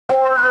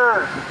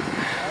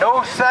here.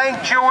 No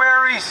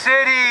sanctuary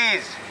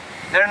cities.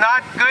 They're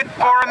not good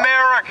for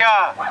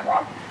America.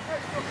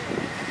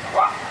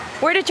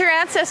 Where did your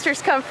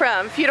ancestors come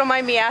from, if you don't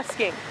mind me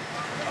asking?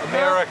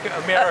 America.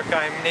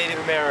 I'm Native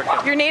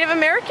American. You're Native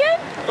American?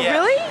 Yes.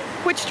 Really?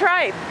 Which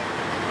tribe?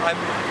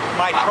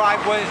 My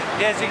tribe was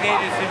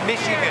designated in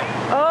Michigan.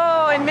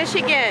 Oh, in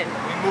Michigan.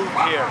 We moved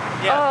here.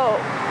 Yeah. Oh,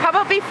 how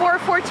about before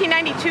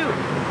 1492?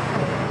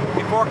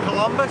 Before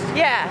Columbus?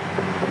 Yeah.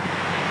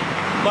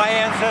 My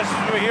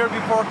ancestors were here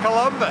before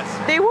Columbus.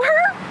 They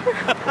were?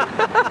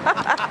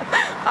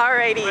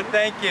 Alrighty. But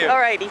thank you.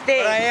 Alrighty,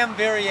 thanks. But I am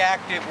very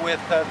active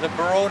with the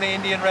Verona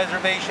Indian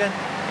Reservation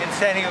in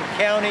San Diego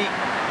County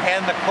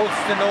and the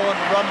Costanoan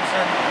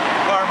Rumsen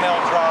Carmel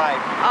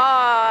Tribe.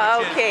 Ah,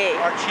 okay.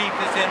 Our chief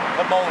is in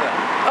Pomona.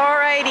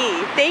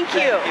 Alrighty, thank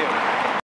you. Thank you.